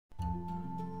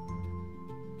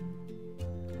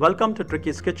Welcome to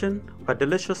Tricky's Kitchen, where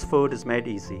delicious food is made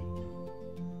easy.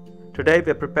 Today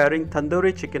we are preparing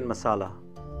Tandoori Chicken Masala.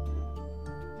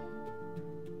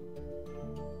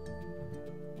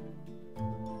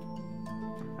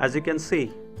 As you can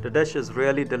see, the dish is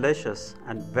really delicious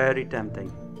and very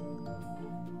tempting.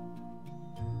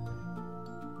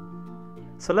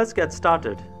 So let's get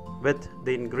started with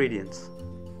the ingredients.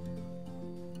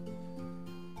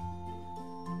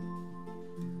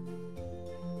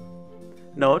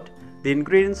 Note, the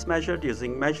ingredients measured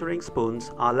using measuring spoons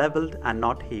are leveled and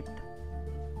not heaped.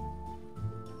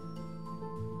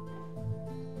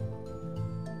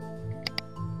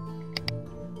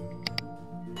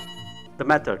 The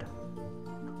method: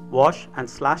 wash and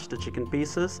slash the chicken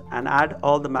pieces and add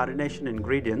all the marination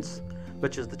ingredients,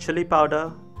 which is the chili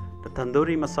powder, the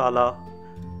tandoori masala,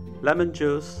 lemon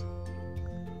juice,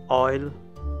 oil,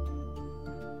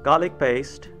 garlic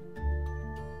paste,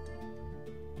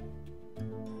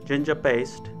 ginger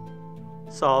paste,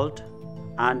 salt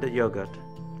and yogurt.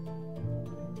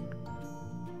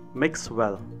 Mix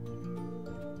well.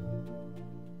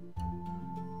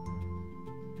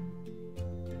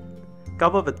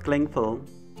 Cover with cling film.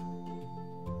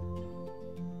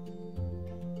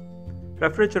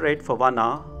 Refrigerate for 1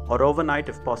 hour or overnight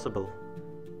if possible.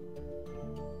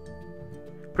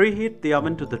 Preheat the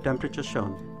oven to the temperature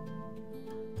shown.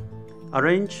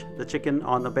 Arrange the chicken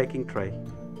on a baking tray.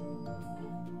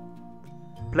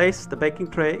 Place the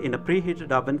baking tray in a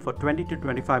preheated oven for 20 to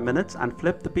 25 minutes and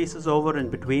flip the pieces over in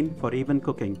between for even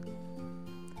cooking.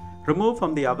 Remove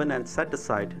from the oven and set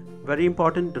aside. Very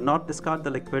important, do not discard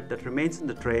the liquid that remains in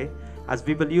the tray, as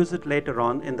we will use it later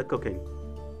on in the cooking.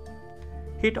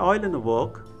 Heat oil in a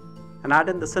wok and add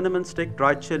in the cinnamon stick,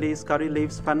 dried chilies, curry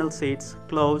leaves, fennel seeds,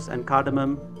 cloves and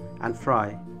cardamom and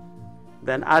fry.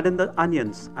 Then add in the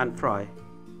onions and fry.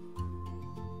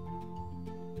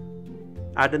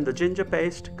 Add in the ginger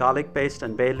paste, garlic paste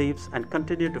and bay leaves and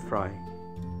continue to fry.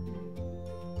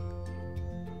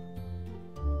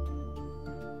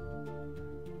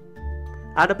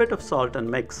 Add a bit of salt and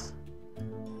mix.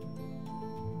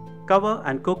 Cover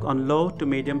and cook on low to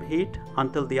medium heat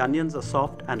until the onions are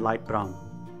soft and light brown.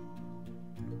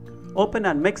 Open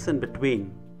and mix in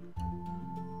between.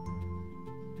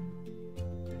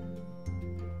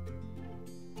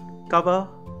 Cover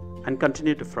and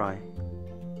continue to fry.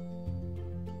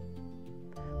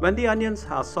 When the onions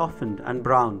are softened and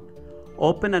brown,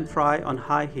 open and fry on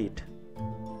high heat.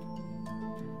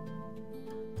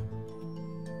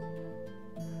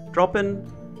 Drop in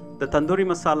the tandoori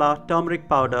masala, turmeric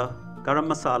powder, garam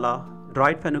masala,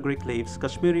 dried fenugreek leaves,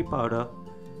 Kashmiri powder,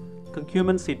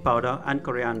 cumin seed powder and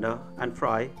coriander and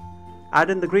fry. Add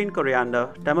in the green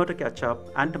coriander, tomato ketchup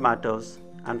and tomatoes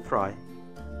and fry.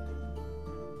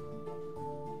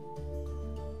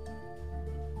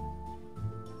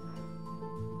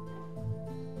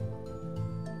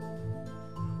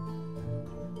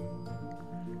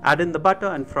 Add in the butter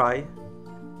and fry.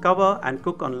 Cover and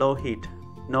cook on low heat.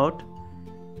 Note,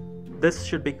 this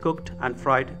should be cooked and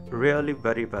fried really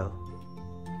very well.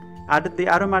 Add in the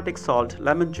aromatic salt,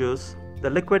 lemon juice, the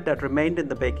liquid that remained in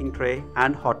the baking tray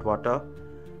and hot water.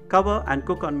 Cover and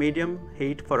cook on medium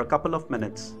heat for a couple of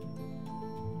minutes.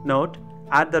 Note,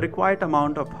 add the required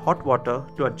amount of hot water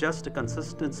to adjust the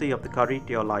consistency of the curry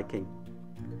to your liking.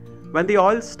 When the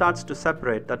oil starts to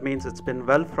separate, that means it's been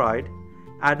well fried.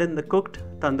 Add in the cooked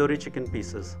tandoori chicken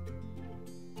pieces.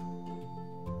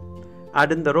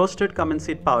 Add in the roasted cumin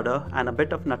seed powder and a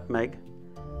bit of nutmeg.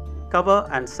 Cover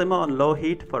and simmer on low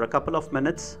heat for a couple of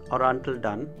minutes or until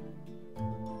done.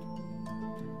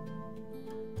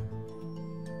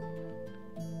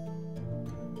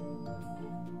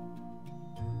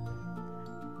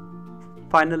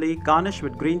 Finally, garnish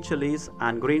with green chilies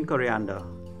and green coriander.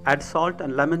 Add salt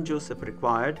and lemon juice if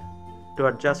required to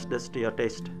adjust this to your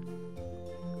taste.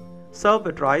 Serve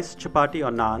with rice, chapati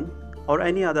or naan, or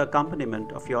any other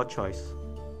accompaniment of your choice.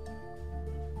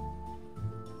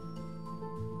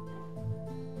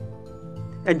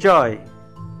 Enjoy!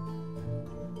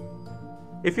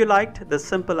 If you liked this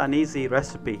simple and easy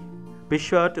recipe, be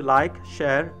sure to like,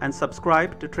 share and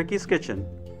subscribe to Tricky's Kitchen,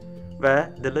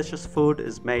 where delicious food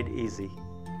is made easy.